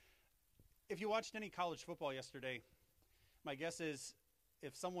If you watched any college football yesterday, my guess is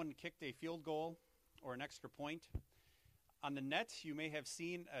if someone kicked a field goal or an extra point, on the net you may have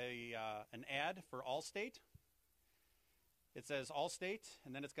seen an ad for Allstate. It says Allstate,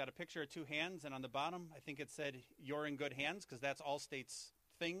 and then it's got a picture of two hands, and on the bottom I think it said, "You're in good hands," because that's Allstate's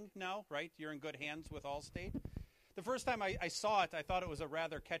thing now, right? You're in good hands with Allstate. The first time I saw it, I thought it was a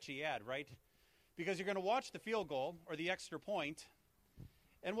rather catchy ad, right? Because you're going to watch the field goal or the extra point,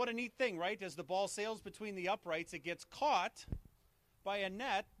 and what a neat thing, right? As the ball sails between the uprights, it gets caught by a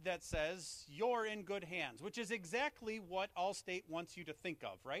net that says, "You're in good hands," which is exactly what Allstate wants you to think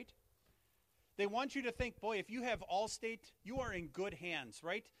of, right? They want you to think, boy, if you have Allstate, you are in good hands,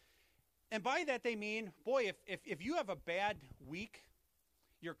 right? And by that they mean, boy, if you have a bad week,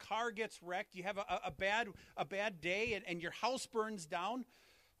 your car gets wrecked, you have a bad day, and your house burns down,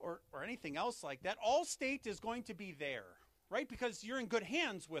 or anything else like that, Allstate is going to be there, right? Because you're in good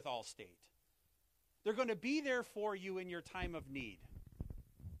hands with Allstate. They're going to be there for you in your time of need.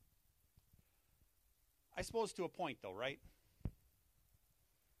 I suppose to a point, though, right?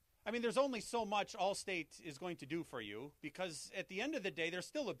 I mean, there's only so much Allstate is going to do for you, because at the end of the day, they're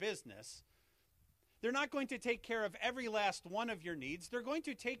still a business. They're not going to take care of every last one of your needs. They're going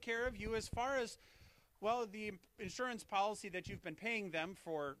to take care of you as far as, well, the insurance policy that you've been paying them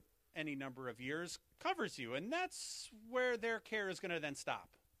for any number of years covers you, and that's where their care is going to then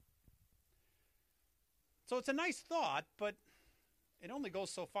stop. So it's a nice thought, but it only goes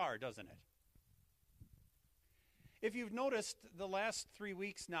so far, doesn't it? If you've noticed, the last 3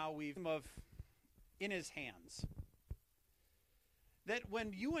 weeks now, we've of in his hands. That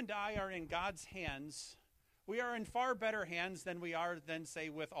when you and I are in God's hands, we are in far better hands than we are than, say,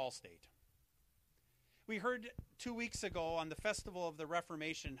 with Allstate. We heard 2 weeks ago on the Festival of the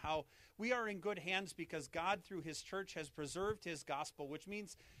Reformation how we are in good hands because God, through his church, has preserved his gospel, which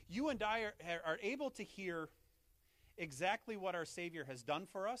means you and I are able to hear exactly what our Savior has done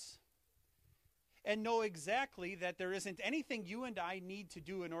for us and know exactly that there isn't anything you and I need to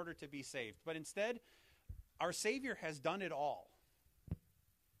do in order to be saved. But instead, our Savior has done it all.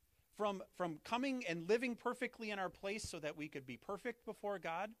 From coming and living perfectly in our place so that we could be perfect before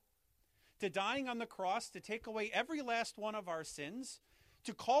God, to dying on the cross to take away every last one of our sins,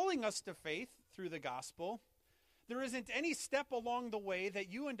 to calling us to faith through the gospel, there isn't any step along the way that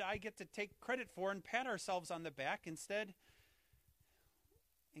you and I get to take credit for and pat ourselves on the back. Instead,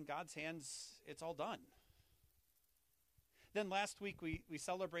 in God's hands, it's all done. Then last week we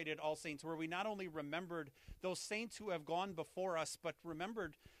celebrated All Saints, where we not only remembered those saints who have gone before us, but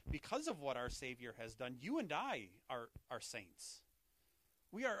remembered because of what our Savior has done, you and I are saints.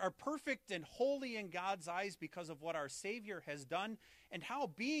 We are perfect and holy in God's eyes because of what our Savior has done and how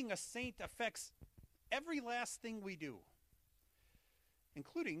being a saint affects every last thing we do,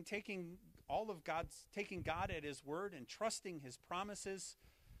 including taking God at his word and trusting his promises.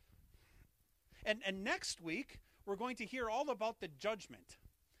 And next week, we're going to hear all about the judgment.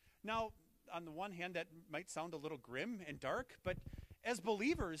 Now, on the one hand, that might sound a little grim and dark, but as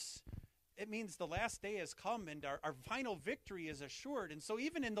believers, it means the last day has come and our final victory is assured. And so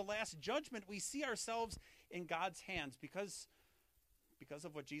even in the last judgment, we see ourselves in God's hands because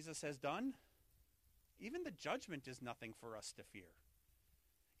of what Jesus has done. Even the judgment is nothing for us to fear.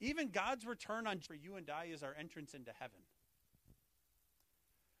 Even God's return for you and I is our entrance into heaven.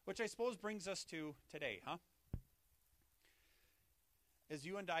 Which I suppose brings us to today, huh? As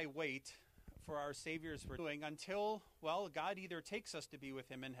you and I wait for our Savior's return until, well, God either takes us to be with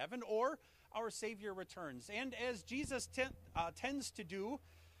him in heaven or our Savior returns. And as Jesus tends to do,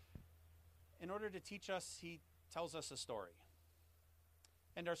 in order to teach us, he tells us a story.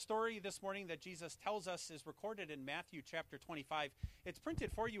 And our story this morning that Jesus tells us is recorded in Matthew chapter 25. It's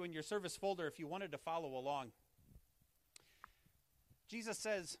printed for you in your service folder if you wanted to follow along. Jesus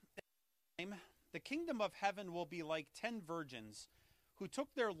says, "The kingdom of heaven will be like 10 virgins who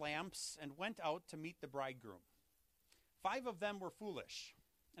took their lamps and went out to meet the bridegroom. 5 of them were foolish,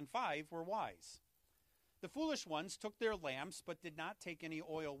 and 5 were wise. The foolish ones took their lamps but did not take any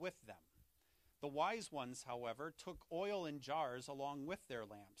oil with them. The wise ones, however, took oil in jars along with their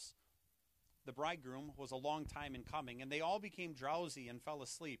lamps. The bridegroom was a long time in coming, and they all became drowsy and fell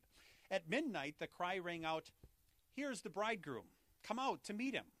asleep. At midnight the cry rang out, 'Here's the bridegroom. Come out to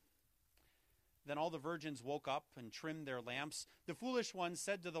meet him.' Then all the virgins woke up and trimmed their lamps. The foolish ones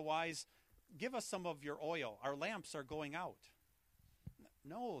said to the wise, 'Give us some of your oil. Our lamps are going out.'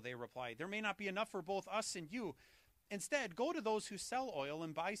 'No,' they replied, 'there may not be enough for both us and you. Instead, go to those who sell oil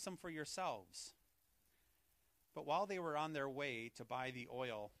and buy some for yourselves.' But while they were on their way to buy the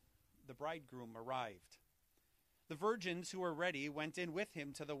oil, the bridegroom arrived. The virgins who were ready went in with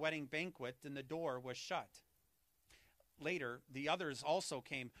him to the wedding banquet, and the door was shut. Later, the others also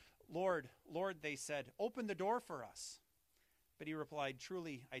came. Lord, Lord, they said, open the door for us. But he replied,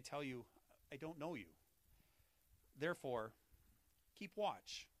 truly, I tell you, I don't know you. Therefore, keep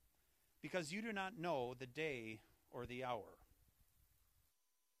watch, because you do not know the day or the hour.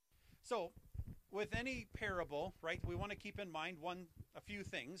 So, with any parable, right, we want to keep in mind a few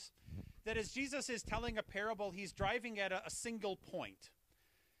things. That as Jesus is telling a parable, he's driving at a single point.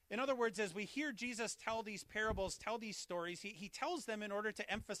 In other words, as we hear Jesus tell these parables, tell these stories, he tells them in order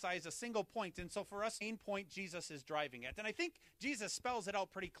to emphasize a single point. And so for us, the main point Jesus is driving at. And I think Jesus spells it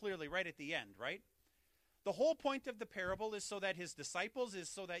out pretty clearly right at the end, right? The whole point of the parable is so that his disciples, is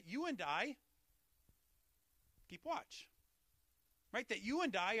so that you and I keep watch. Right? That you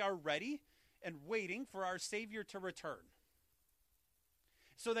and I are ready and waiting for our Savior to return.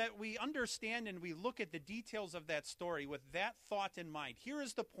 So that we understand and we look at the details of that story with that thought in mind. Here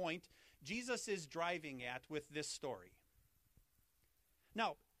is the point Jesus is driving at with this story.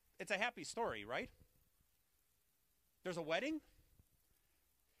 Now, it's a happy story, right? There's a wedding.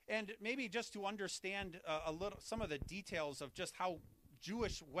 And maybe just to understand some of the details of just how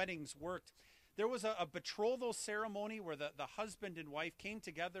Jewish weddings worked, there was a betrothal ceremony where the husband and wife came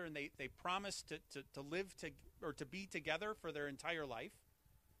together and they promised to live or to be together for their entire life.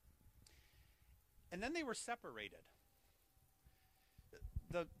 And then they were separated.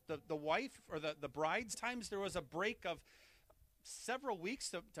 The wife or the bride's times, there was a break of several weeks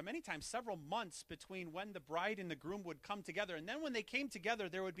to many times several months between when the bride and the groom would come together. And then when they came together,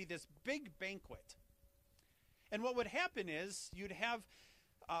 there would be this big banquet. And what would happen is you'd have,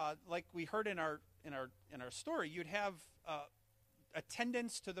 like we heard in our story, you'd have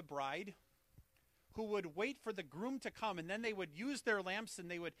attendants to the bride who would wait for the groom to come, and then they would use their lamps,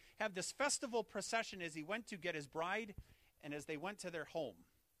 and they would have this festival procession as he went to get his bride and as they went to their home.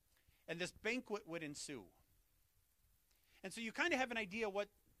 And this banquet would ensue. And so you kind of have an idea what,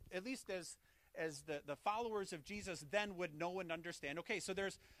 at least as the followers of Jesus then would know and understand. Okay, so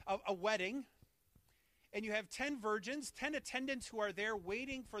there's a wedding, and you have 10 virgins, 10 attendants who are there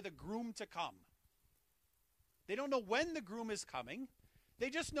waiting for the groom to come. They don't know when the groom is coming. They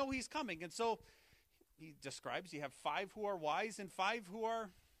just know he's coming. And so he describes you have 5 who are wise and 5 who are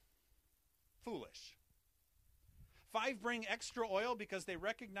foolish. 5 bring extra oil because they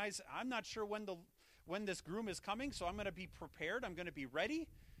recognize, I'm not sure when this groom is coming, so I'm going to be prepared. I'm going to be ready.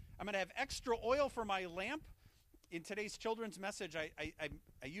 I'm going to have extra oil for my lamp. In today's children's message, I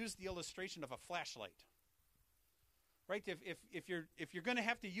use the illustration of a flashlight. Right? If you're going to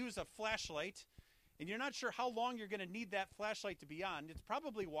have to use a flashlight and you're not sure how long you're going to need that flashlight to be on, it's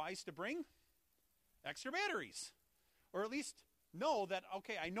probably wise to bring extra batteries. Or at least know that,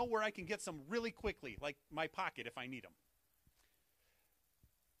 okay, I know where I can get some really quickly, like my pocket if I need them.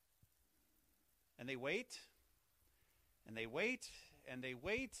 And they wait, and they wait, and they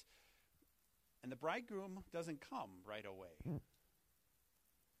wait, and the bridegroom doesn't come right away.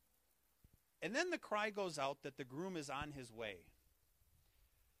 And then the cry goes out that the groom is on his way.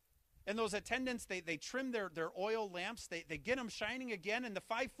 And those attendants, they trim their oil lamps, they get them shining again, and the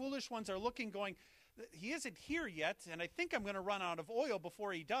 5 foolish ones are looking, going, he isn't here yet, and I think I'm going to run out of oil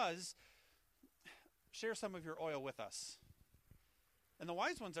before he does. Share some of your oil with us. And the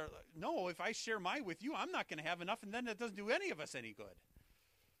wise ones are, no, if I share mine with you, I'm not going to have enough, and then it doesn't do any of us any good.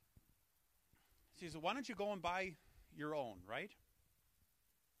 So he says, why don't you go and buy your own, right?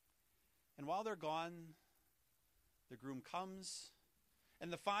 And while they're gone, the groom comes,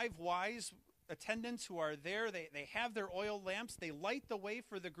 and the 5 wise attendants who are there, they have their oil lamps, they light the way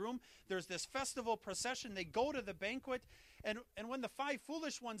for the groom. There's this festival procession, they go to the banquet, and when the 5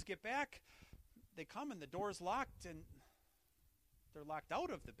 foolish ones get back, they come and the door's locked, and they're locked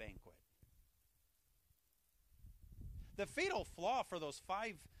out of the banquet. The fatal flaw for those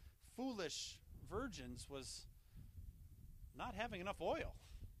 5 foolish virgins was not having enough oil,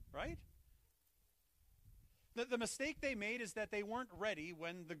 right? The mistake they made is that they weren't ready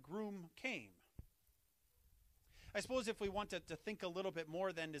when the groom came. I suppose if we wanted to think a little bit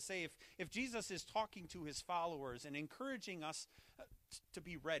more then to say, if Jesus is talking to his followers and encouraging us to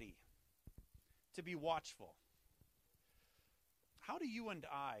be ready, to be watchful, how do you and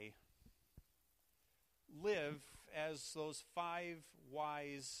I live as those 5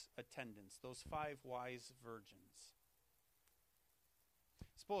 wise attendants, those 5 wise virgins?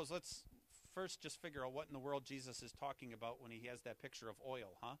 Suppose let's first just figure out what in the world Jesus is talking about when he has that picture of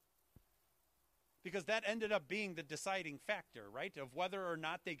oil, huh? Because that ended up being the deciding factor, right, of whether or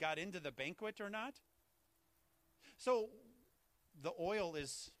not they got into the banquet or not. So the oil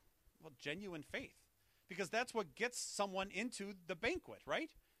is, well, genuine faith. because that's what gets someone into the banquet, right?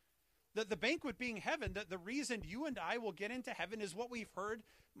 The banquet being heaven, the reason you and I will get into heaven is what we've heard,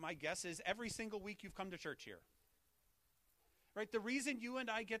 my guess is, every single week you've come to church here. Right? The reason you and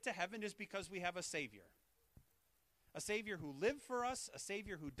I get to heaven is because we have a Savior. A Savior who lived for us, a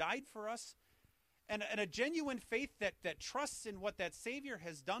Savior who died for us, and a genuine faith that trusts in what that Savior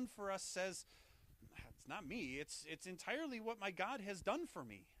has done for us says, it's not me, it's entirely what my God has done for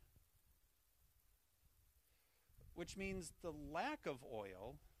me. Which means the lack of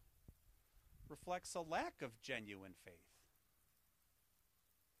oil reflects a lack of genuine faith.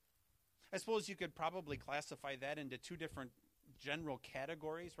 I suppose you could probably classify that into two different general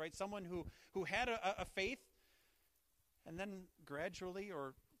categories, right? Someone who had a faith and then gradually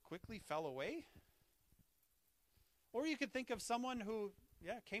or quickly fell away. Or you could think of someone who,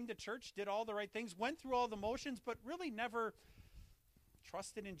 came to church, did all the right things, went through all the motions, but really never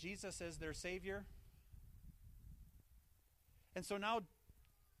trusted in Jesus as their Savior. And so now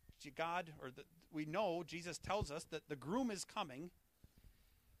we know, Jesus tells us that the groom is coming.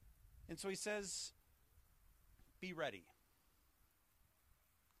 And so he says, be ready.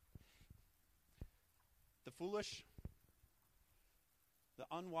 The foolish, the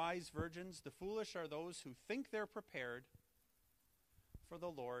unwise virgins, the foolish are those who think they're prepared for the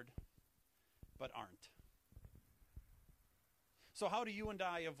Lord, but aren't. So how do you and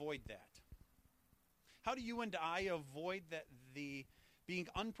I avoid that? How do you and I avoid the being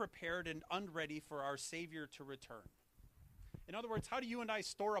unprepared and unready for our Savior to return? In other words, how do you and I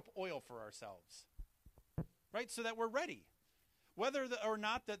store up oil for ourselves? Right? So that we're ready. Whether or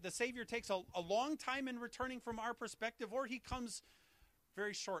not the Savior takes a long time in returning from our perspective, or he comes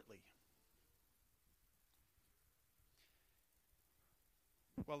very shortly.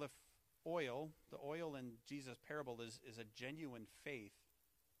 Well, if the oil in Jesus' parable is a genuine faith,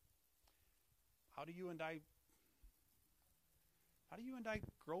 how do you and I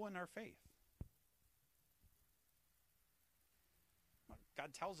grow in our faith?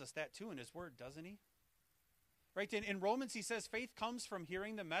 God tells us that too in his word, doesn't he? Right? In Romans, he says faith comes from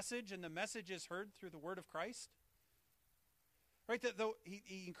hearing the message, and the message is heard through the word of Christ. Right? That though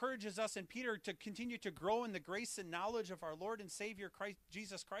he encourages us in Peter to continue to grow in the grace and knowledge of our Lord and Savior Christ,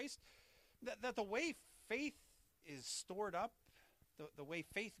 Jesus Christ, that the way faith is stored up, the way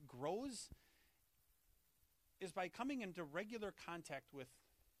faith grows, is by coming into regular contact with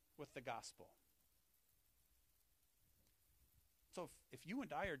the gospel. So if you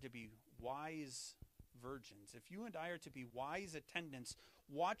and I are to be wise virgins, if you and I are to be wise attendants,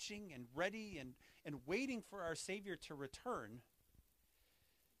 watching and ready and waiting for our Savior to return,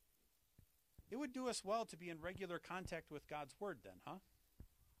 it would do us well to be in regular contact with God's word then, huh?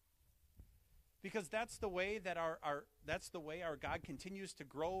 Because that's the way that our God continues to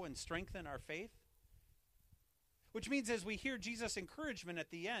grow and strengthen our faith. Which means as we hear Jesus' encouragement at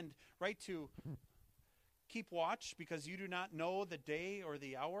the end, right, to keep watch because you do not know the day or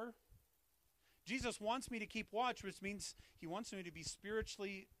the hour. Jesus wants me to keep watch, which means he wants me to be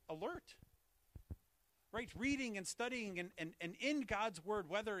spiritually alert. Right? Reading and studying and in God's word,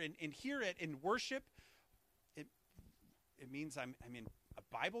 whether in worship, it means I'm in a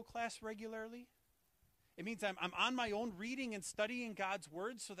Bible class regularly. It means I'm on my own reading and studying God's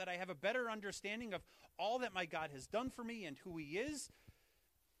word so that I have a better understanding of all that my God has done for me and who he is.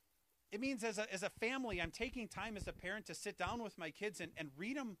 It means as a family, I'm taking time as a parent to sit down with my kids and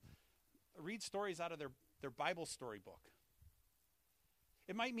read stories out of their Bible storybook.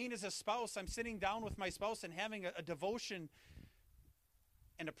 It might mean as a spouse, I'm sitting down with my spouse and having a devotion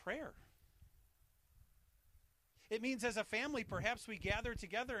and a prayer. It means as a family, perhaps we gather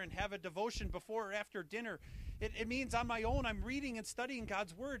together and have a devotion before or after dinner. It means on my own, I'm reading and studying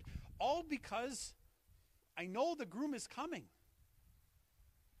God's word, all because I know the groom is coming.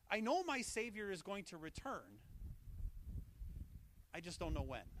 I know my Savior is going to return. I just don't know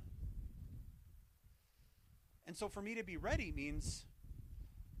when. And so for me to be ready means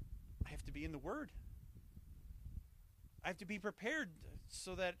I have to be in the Word. I have to be prepared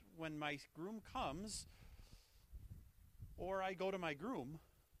so that when my groom comes, or I go to my groom,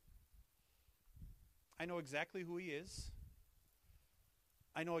 I know exactly who he is.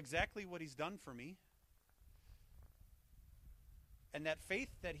 I know exactly what he's done for me. And that faith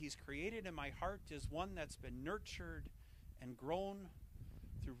that he's created in my heart is one that's been nurtured and grown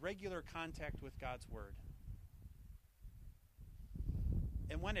through regular contact with God's Word.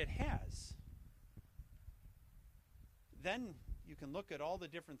 And when it has, then you can look at all the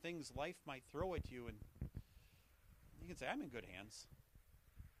different things life might throw at you and you can say, I'm in good hands.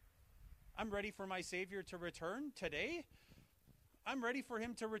 I'm ready for my Savior to return today. I'm ready for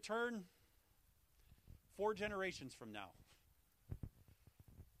him to return 4 generations from now.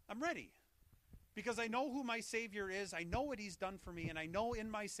 I'm ready because I know who my Savior is. I know what he's done for me, and I know in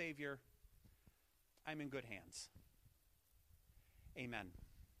my Savior I'm in good hands. Amen.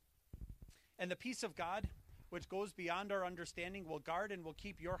 And the peace of God, which goes beyond our understanding, will guard and will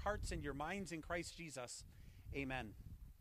keep your hearts and your minds in Christ Jesus. Amen.